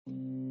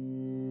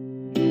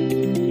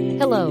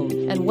Hello,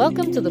 and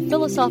welcome to the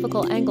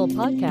Philosophical Angle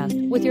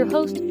podcast with your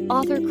host,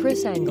 author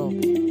Chris Angle.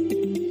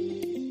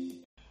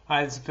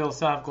 Hi, this is the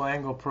Philosophical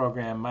Angle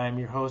program. I'm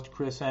your host,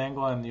 Chris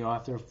Angle. I'm the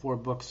author of 4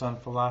 books on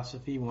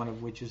philosophy, one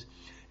of which is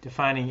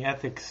Defining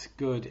Ethics,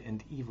 Good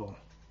and Evil.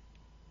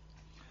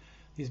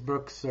 These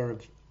books are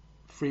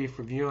free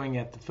for viewing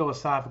at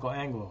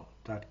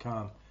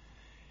thephilosophicalangle.com.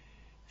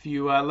 If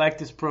you like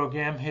this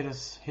program,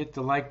 hit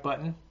the like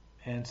button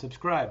and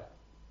subscribe.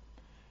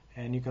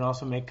 And you can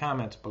also make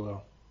comments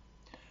below.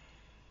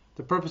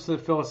 The purpose of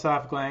the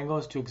Philosophical Angle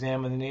is to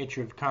examine the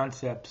nature of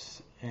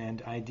concepts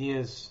and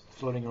ideas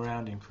floating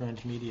around in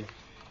current media.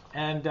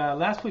 And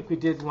last week we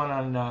did one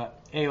on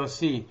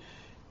AOC,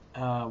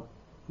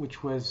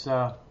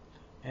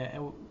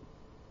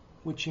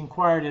 which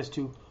inquired as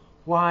to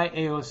why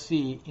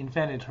AOC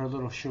invented her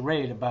little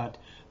charade about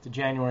the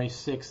January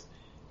 6th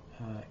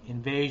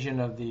invasion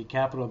of the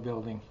Capitol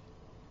building.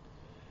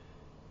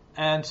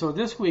 And so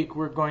this week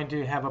we're going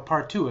to have a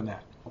part 2 in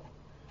that.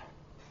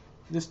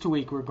 This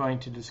week we're going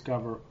to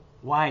discover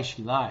why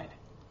she lied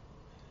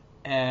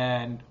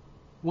and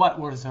what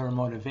was her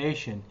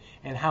motivation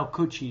and how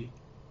could she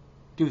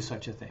do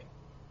such a thing.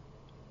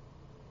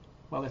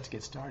 Well, let's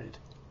get started.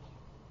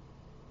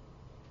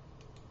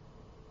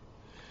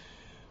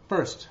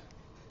 First,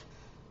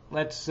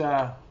 let's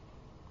find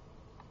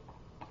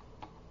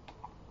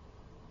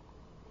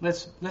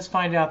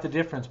out the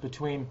difference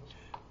between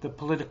the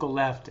political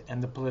left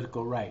and the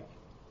political right.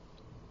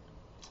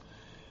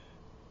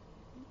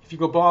 If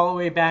you go all the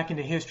way back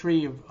into history,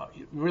 you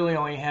really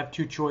only have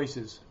 2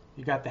 choices.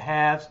 You got the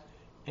haves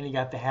and you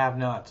got the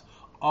have-nots.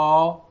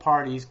 All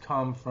parties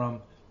come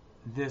from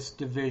this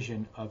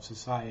division of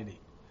society.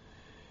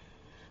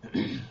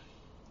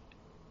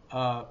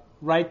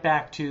 Right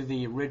back to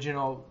the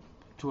original,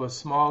 to a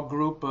small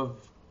group of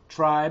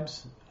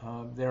tribes,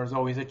 there's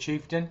always a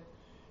chieftain,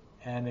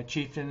 and a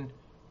chieftain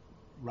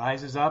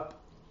rises up,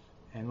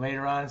 and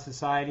later on in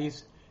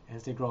societies,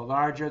 as they grow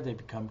larger, they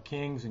become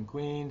kings and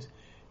queens,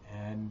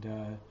 and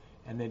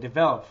they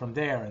develop from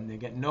there, and they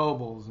get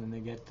nobles, and they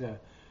get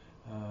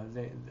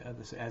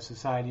as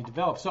society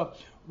develops. So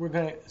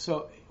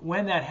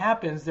when that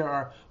happens, there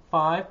are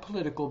 5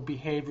 political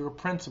behavioral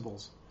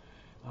principles.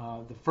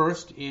 The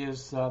first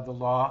is the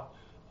law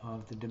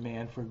of the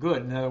demand for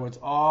good. In other words,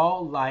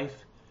 all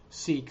life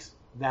seeks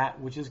that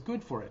which is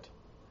good for it,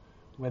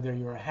 whether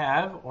you're a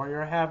have or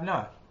you're a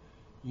have-not.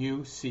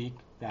 You seek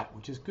that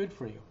which is good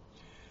for you.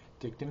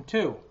 Dictum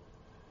 2.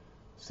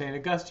 St.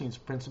 Augustine's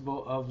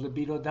principle of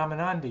libido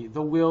dominandi,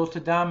 the will to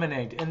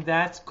dominate, and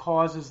that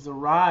causes the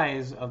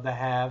rise of the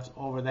haves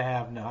over the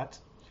have-nots,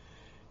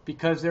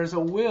 because there's a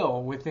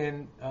will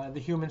within the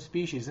human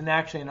species, and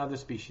actually in other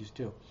species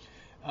too,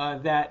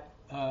 that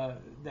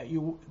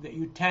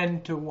you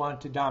tend to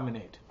want to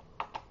dominate.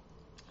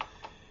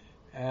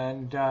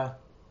 And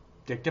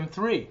dictum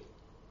 3,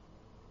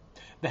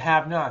 the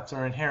have-nots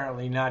are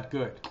inherently not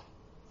good.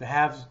 The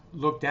haves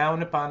look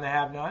down upon the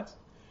have-nots,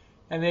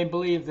 and they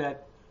believe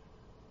that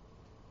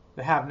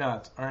the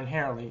have-nots are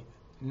inherently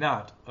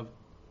not of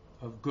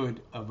a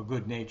good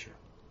nature.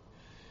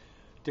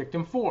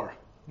 Dictum 4,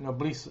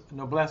 noblesse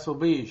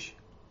oblige,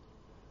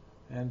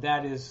 and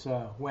that is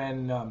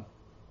when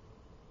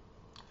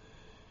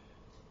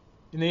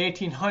in the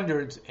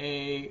 1800s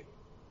a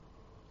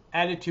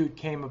attitude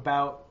came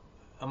about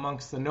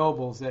amongst the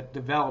nobles that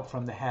developed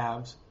from the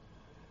haves,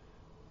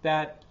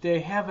 that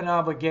they have an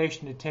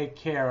obligation to take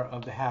care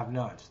of the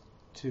have-nots,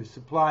 to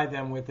supply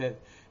them with at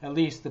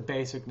least the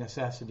basic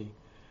necessity.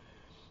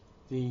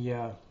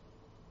 A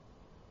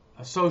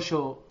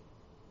social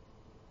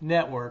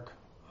network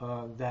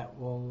that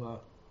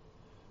will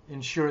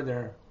ensure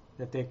that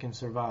they can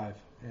survive,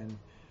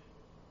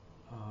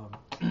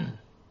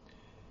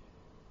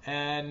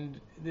 and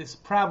this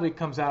probably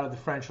comes out of the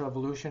French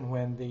Revolution,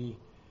 when the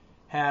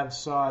haves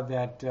saw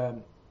that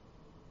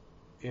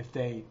if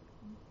they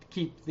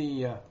keep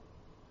the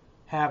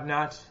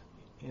have-nots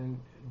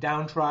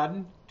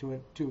downtrodden to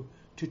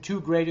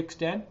too great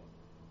extent,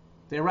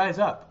 they rise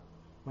up.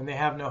 When they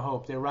have no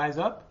hope, they rise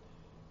up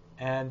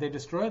and they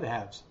destroy the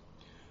haves.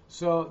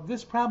 So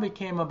this probably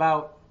came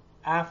about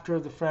after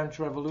the French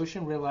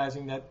Revolution,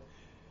 realizing that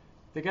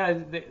they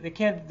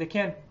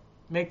can't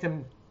make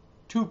them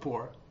too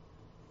poor.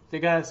 They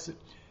gotta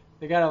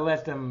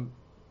let them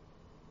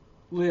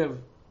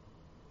live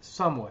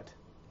somewhat.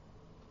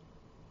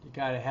 You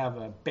gotta have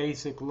a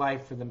basic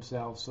life for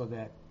themselves so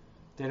that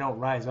they don't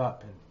rise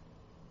up and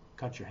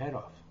cut your head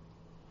off.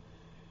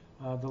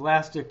 The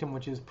last dictum,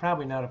 which is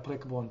probably not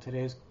applicable in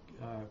today's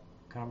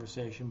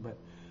conversation, but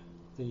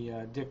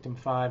the dictum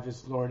 5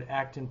 is Lord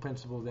Acton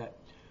principle, that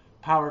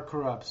power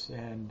corrupts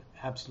and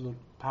absolute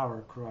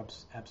power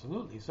corrupts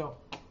absolutely. So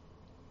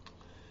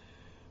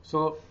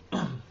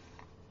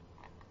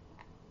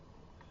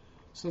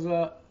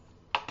the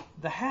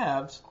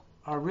haves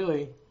are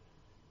really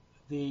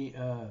the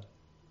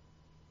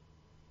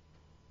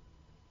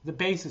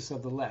basis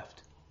of the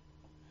left.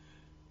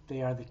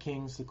 They are the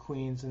kings, the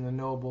queens, and the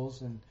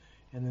nobles, and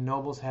the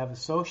nobles have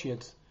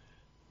associates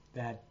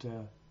that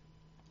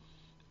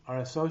are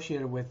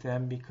associated with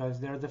them because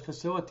they're the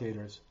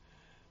facilitators.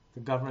 The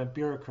government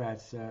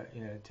bureaucrats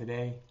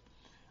today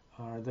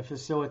are the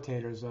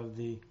facilitators of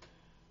the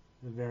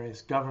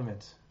various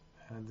governments.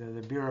 They're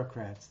the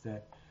bureaucrats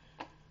that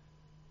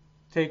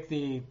take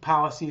the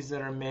policies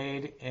that are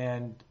made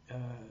and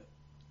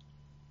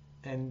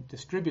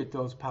distribute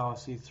those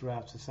policies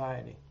throughout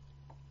society.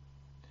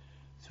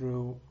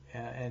 Through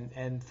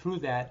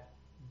that,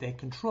 they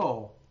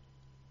control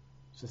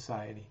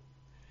society,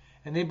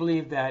 and they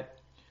believe that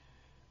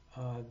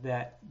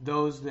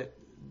those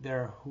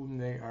whom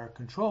they are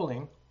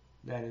controlling,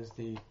 that is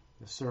the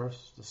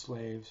serfs, the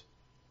slaves,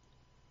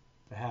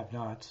 the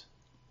have-nots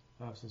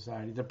of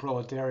society, the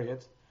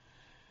proletariats,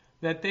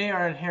 that they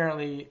are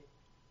inherently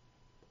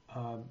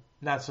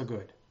not so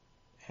good,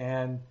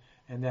 and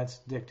that's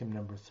dictum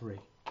number 3.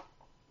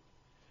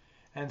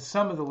 And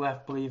some of the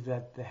left believe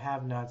that the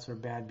have-nots are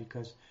bad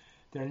because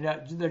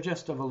they're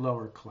just of a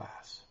lower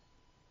class.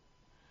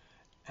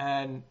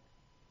 And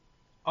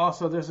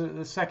also,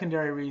 the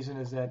secondary reason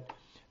is that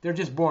they're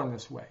just born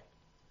this way.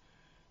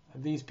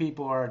 These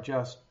people are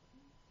just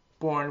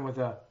born with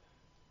a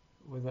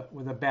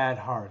bad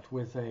heart,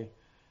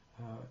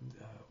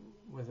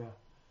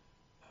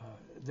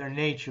 their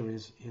nature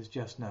is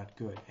just not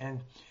good,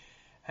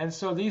 and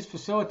so these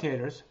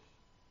facilitators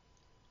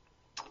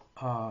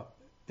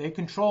they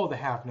control the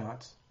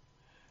have-nots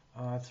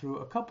through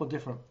a couple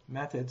different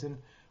methods, and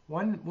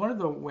one of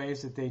the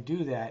ways that they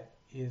do that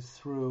is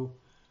through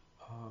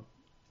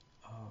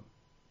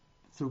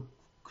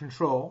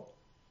control,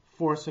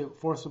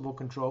 forcible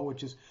control,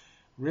 which is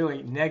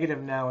really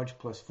negative knowledge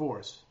plus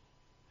force.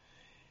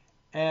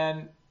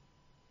 And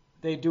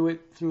they do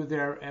it through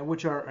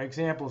which are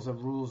examples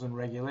of rules and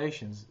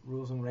regulations.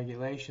 Rules and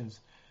regulations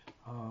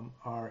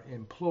are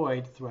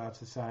employed throughout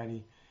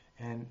society,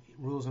 and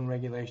rules and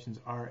regulations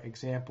are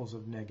examples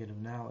of negative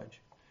knowledge.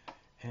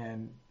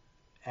 And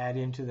add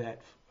into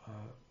that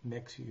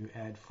mix, you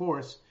add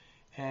force,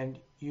 and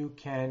you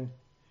can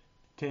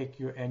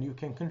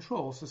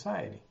control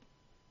society.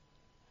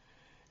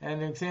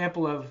 And an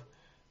example of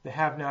the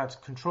have-nots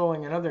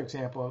controlling, another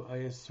example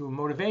is through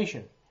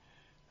motivation.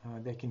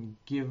 They can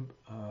give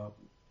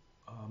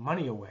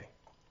money away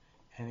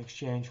in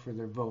exchange for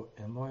their vote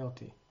and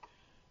loyalty.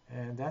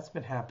 And that's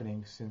been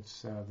happening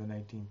since the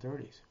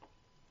 1930s.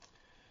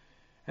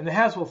 And the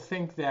haves will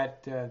think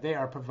that they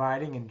are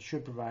providing and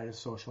should provide a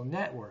social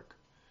network.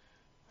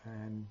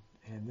 And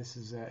this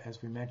is,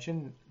 as we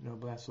mentioned,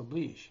 noblesse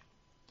oblige.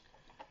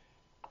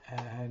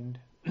 And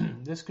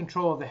this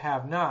control of the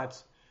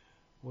have-nots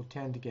will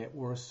tend to get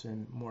worse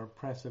and more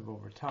oppressive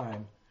over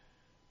time.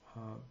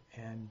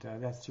 And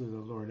that's through the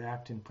Lord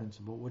Acton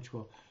principle, which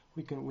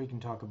we can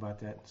talk about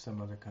that in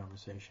some other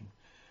conversation,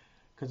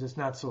 because it's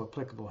not so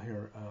applicable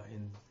here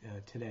in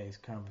today's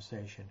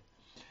conversation.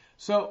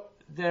 So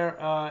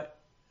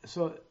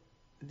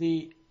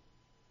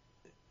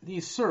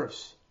these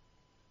serfs,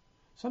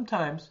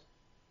 sometimes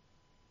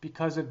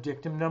because of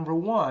dictum number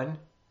 1,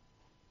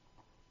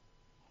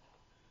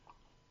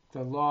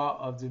 the law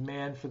of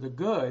demand for the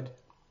good,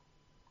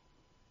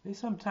 they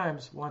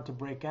sometimes want to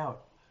break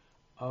out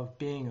of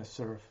being a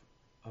serf,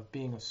 of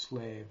being a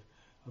slave,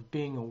 of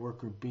being a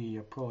worker bee,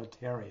 a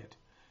proletariat.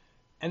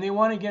 And they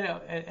want to get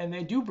out, and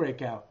they do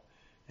break out.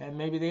 And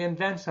maybe they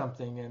invent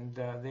something, and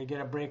they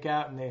get a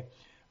breakout, and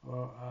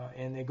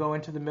they go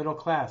into the middle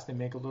class. They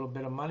make a little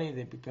bit of money.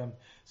 They become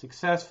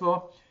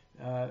successful.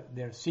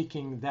 They're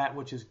seeking that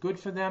which is good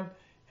for them,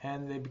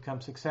 and they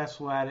become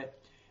successful at it,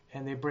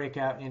 and they break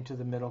out into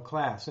the middle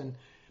class. And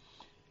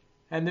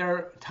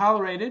they're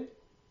tolerated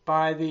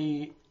by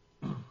the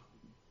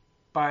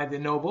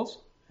nobles,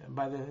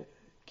 by the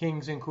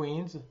kings and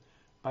queens,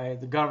 by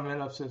the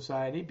government of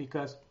society,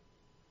 because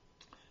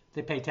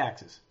they pay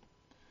taxes.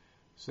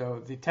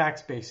 So the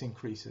tax base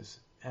increases,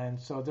 and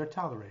so they're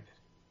tolerated.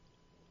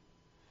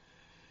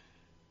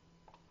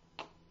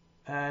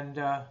 And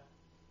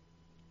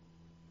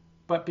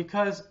but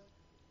because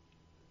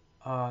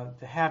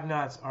the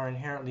have-nots are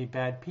inherently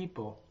bad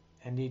people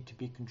and need to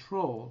be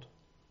controlled,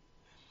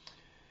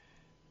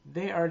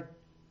 they are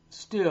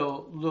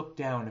still looked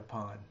down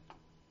upon,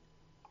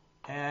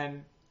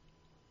 and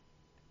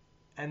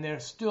they're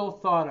still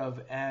thought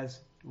of as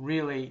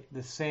really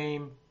the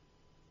same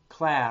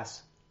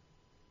class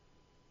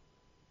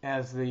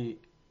as the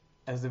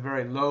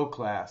very low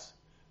class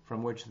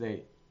from which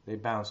they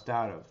bounced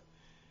out of.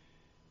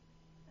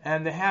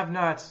 And the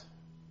have-nots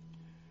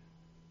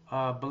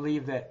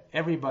believe that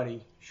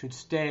everybody should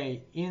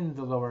stay in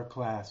the lower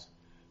class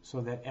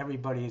so that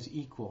everybody is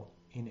equal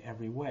in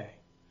every way.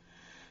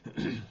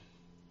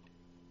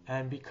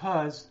 And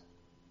because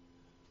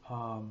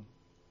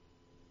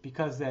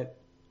that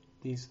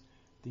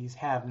these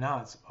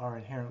have-nots are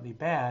inherently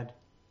bad,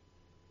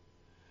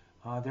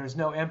 there's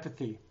no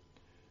empathy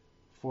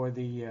for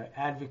the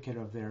advocate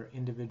of their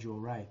individual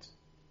rights.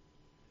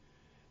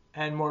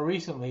 And more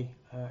recently,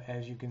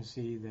 as you can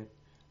see, that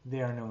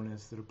they are known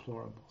as the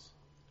deplorables.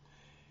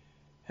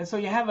 And so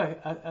you have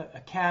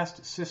a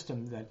caste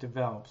system that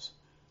develops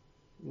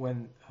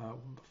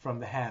from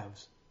the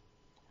haves.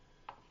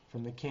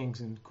 from the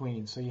kings and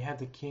queens. So you have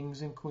the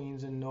kings and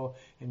queens, and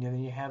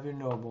then you have your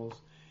nobles,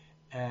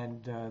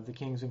 and the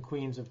kings and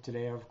queens of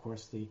today are, of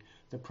course, the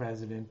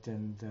president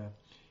and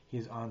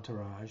his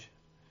entourage,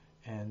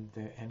 and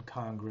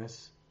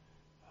Congress,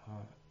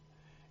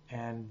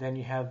 and then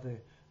you have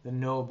the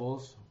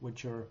nobles,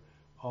 which are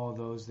all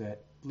those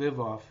that live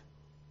off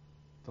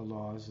the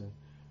laws and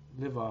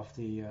live off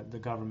the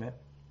government,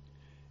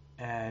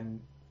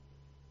 and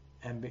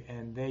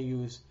they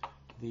use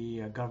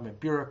the government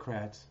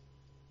bureaucrats,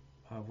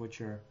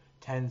 which are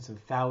tens of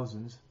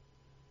thousands,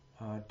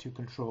 to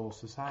control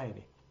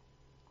society.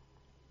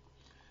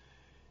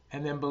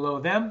 And then below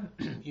them,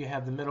 you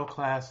have the middle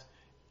class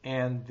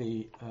and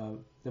the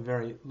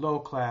very low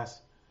class,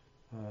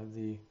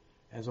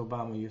 as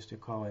Obama used to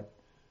call it,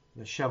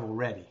 the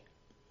shovel-ready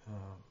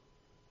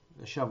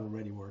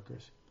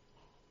workers.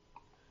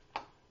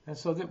 And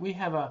so that we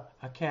have a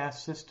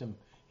caste system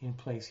in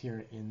place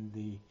here in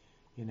the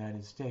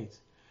United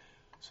States.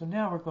 So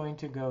now we're going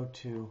to go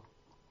to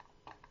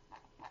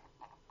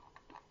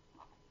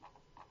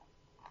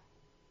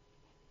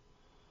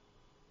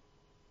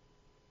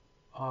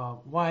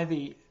why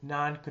the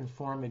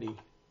nonconformity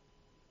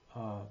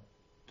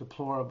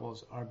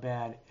deplorables are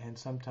bad and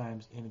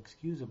sometimes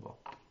inexcusable.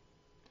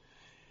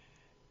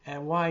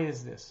 And why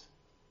is this?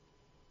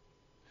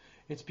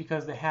 It's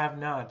because the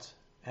have-nots,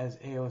 as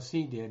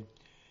AOC did,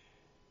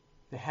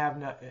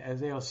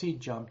 as AOC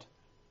jumped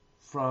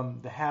from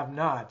the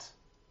have-nots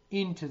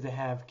into the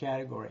have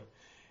category.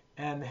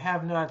 And the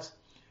have-nots,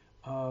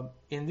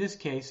 in this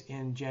case,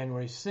 in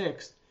January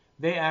 6th,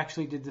 they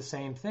actually did the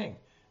same thing.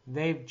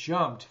 They've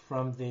jumped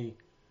from the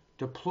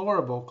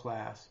deplorable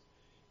class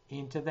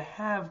into the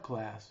have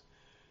class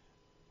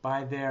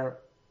by their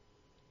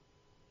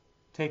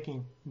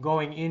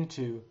going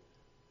into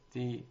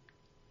the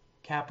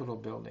Capitol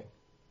building.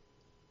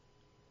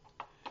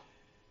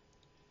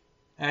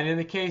 And in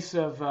the case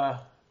of,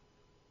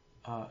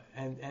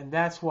 and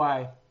that's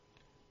why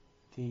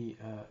the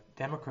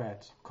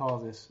Democrats call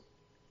this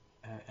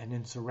an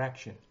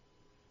insurrection,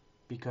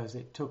 because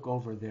it took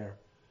over their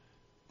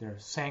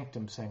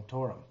sanctum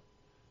sanctorum,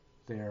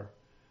 their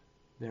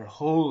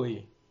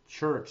holy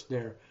church,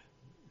 their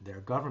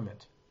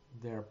government,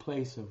 their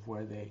place of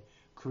where they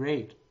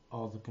create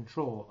all the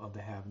control of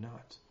the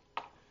have-nots.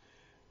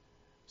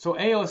 So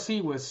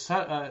AOC was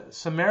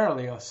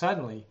summarily or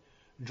suddenly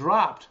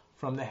dropped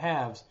from the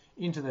haves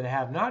into the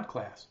have-not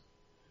class.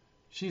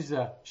 She's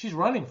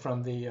running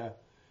from the,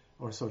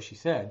 or so she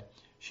said,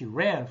 she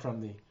ran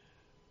from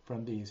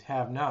these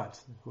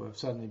have-nots who have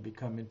suddenly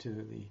become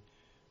into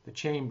the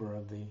chamber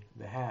of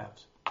the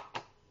haves.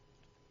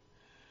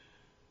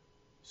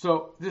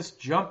 So this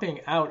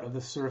jumping out of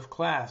the serf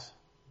class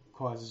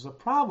causes a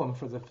problem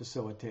for the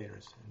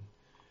facilitators,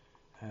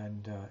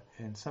 and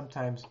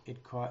sometimes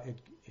it causes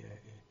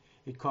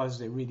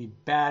a really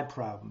bad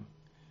problem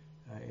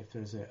if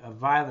there's a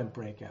violent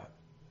breakout,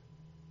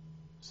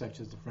 such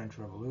as the French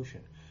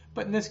Revolution.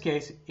 But in this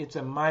case, it's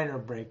a minor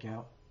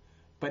breakout,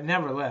 but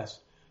nevertheless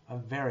a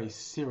very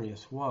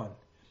serious one.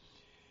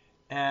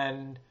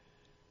 And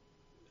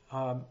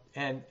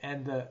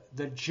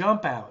the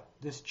jump out,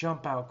 this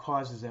jump out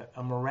causes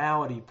a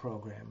morality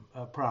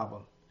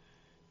problem,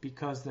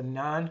 because the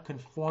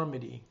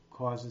nonconformity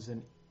causes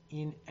an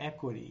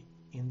inequity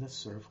in the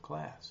serf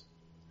class.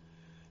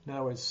 In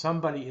other words,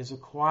 somebody is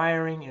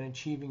acquiring and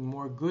achieving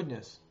more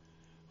goodness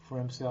for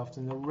himself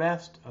than the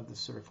rest of the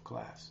serf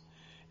class.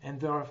 And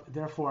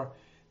therefore,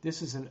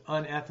 this is an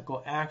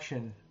unethical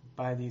action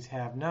by these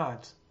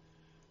have-nots,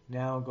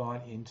 now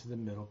gone into the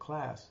middle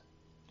class,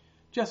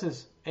 just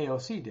as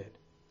AOC did.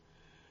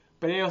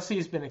 But AOC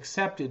has been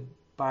accepted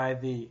by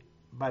the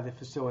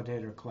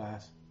facilitator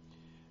class,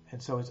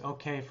 and so it's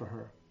okay for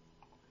her.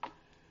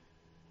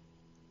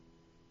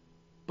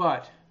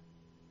 But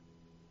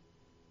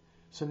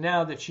so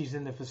now that she's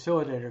in the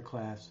facilitator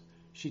class,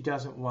 she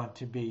doesn't want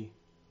to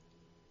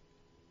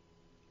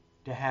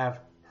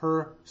have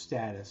her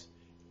status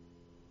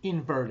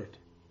inverted.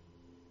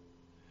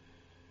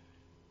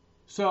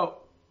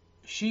 So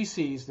she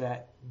sees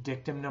that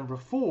dictum number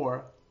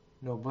 4,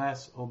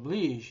 noblesse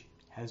oblige,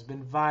 has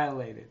been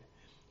violated.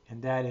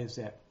 And that is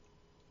that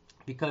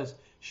because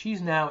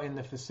she's now in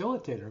the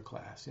facilitator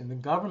class, in the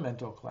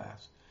governmental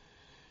class,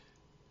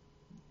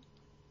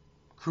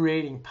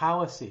 creating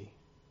policy.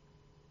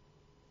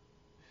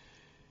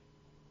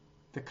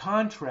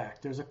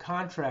 There's a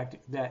contract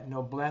that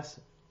noblesse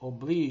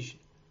oblige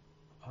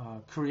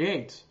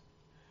creates,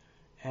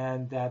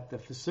 and that the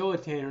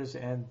facilitators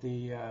and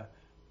the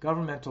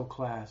governmental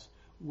class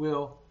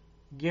will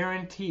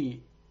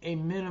guarantee a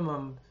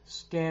minimum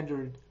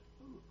standard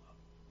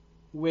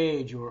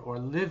wage or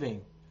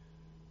living,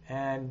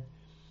 and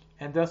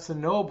thus the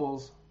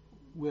nobles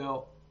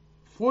will,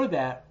 for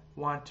that,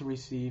 want to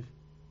receive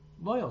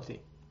loyalty.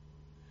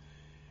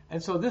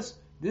 And so this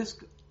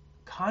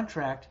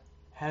contract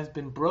has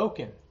been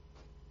broken,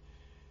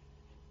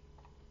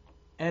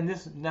 and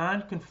this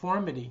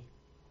nonconformity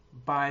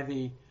by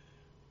the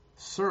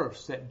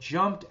serfs that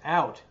jumped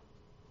out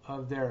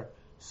of their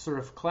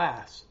serf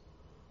class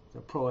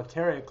the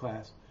proletariat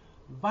class,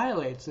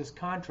 violates this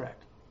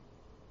contract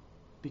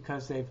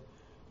because they've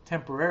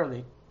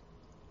temporarily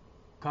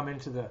come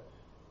into the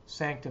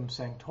sanctum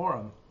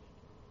sanctorum,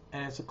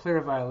 and it's a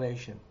clear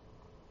violation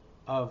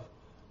of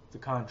the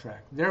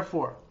contract.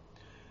 Therefore,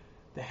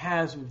 the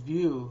haves would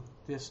view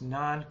this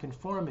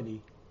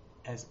nonconformity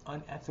as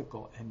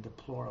unethical and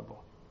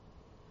deplorable.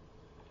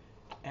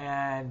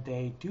 And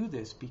they do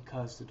this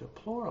because the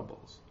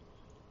deplorables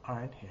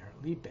are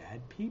inherently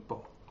bad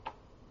people.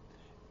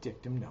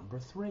 Dictum number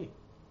 3.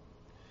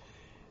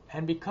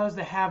 And because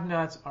the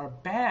have-nots are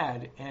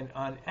bad and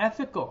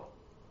unethical,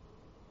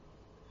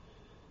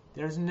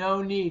 there's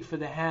no need for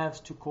the haves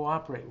to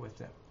cooperate with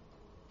them.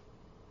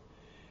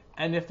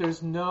 And if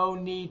there's no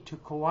need to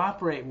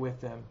cooperate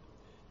with them,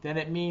 then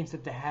it means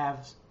that the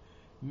haves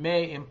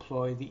may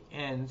employ the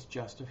ends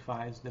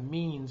justifies the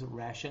means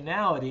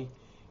rationality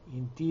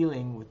in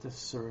dealing with the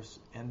serfs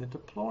and the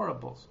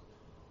deplorables.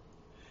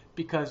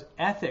 Because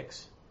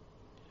ethics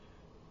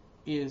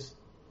is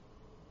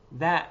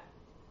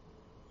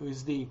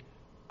the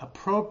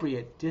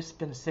appropriate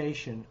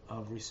dispensation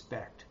of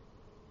respect.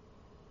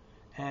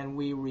 And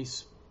we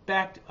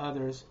respect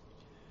others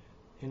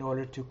in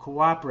order to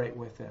cooperate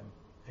with them.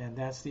 And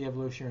that's the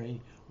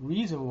evolutionary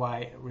reason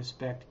why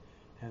respect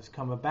has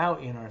come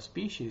about in our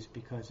species,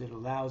 because it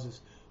allows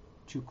us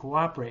to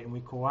cooperate. And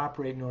we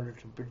cooperate in order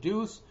to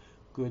produce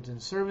goods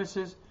and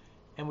services,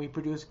 and we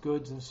produce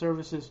goods and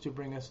services to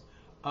bring us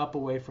up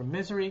away from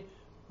misery,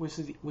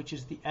 which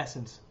is the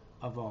essence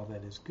of all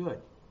that is good.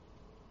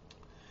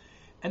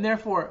 And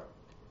therefore,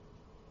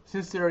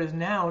 since there is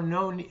now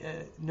no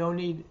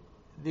need,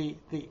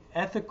 the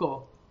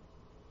ethical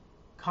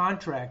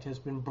contract has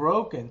been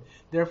broken,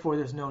 therefore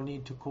there's no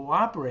need to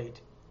cooperate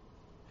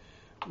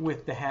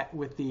with the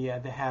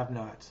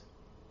have-nots.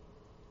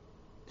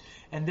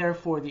 And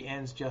therefore the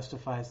ends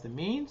justifies the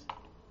means,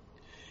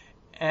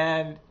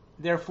 and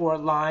therefore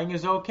lying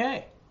is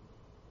okay,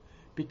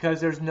 because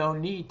there's no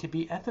need to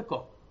be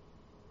ethical.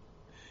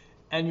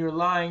 And you're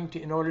lying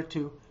in order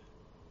to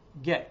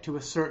get to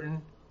a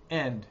certain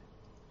end.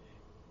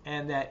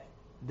 And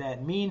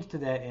that means to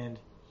that end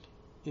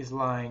is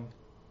lying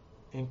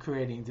in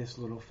creating this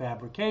little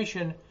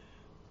fabrication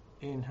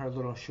in her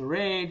little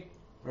charade,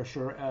 or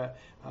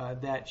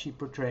that she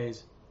portrayed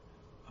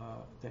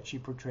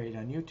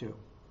on YouTube,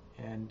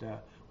 and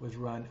was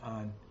run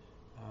on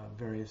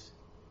various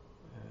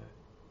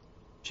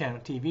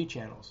TV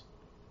channels.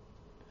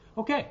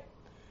 Okay,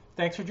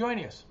 thanks for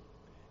joining us.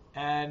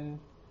 And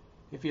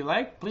if you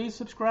like, please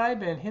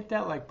subscribe and hit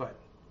that like button.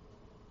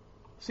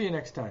 See you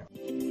next time.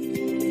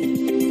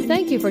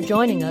 Thank you for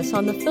joining us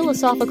on the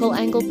Philosophical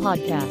Angle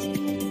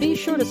podcast. Be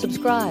sure to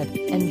subscribe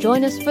and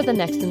join us for the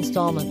next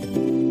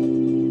installment.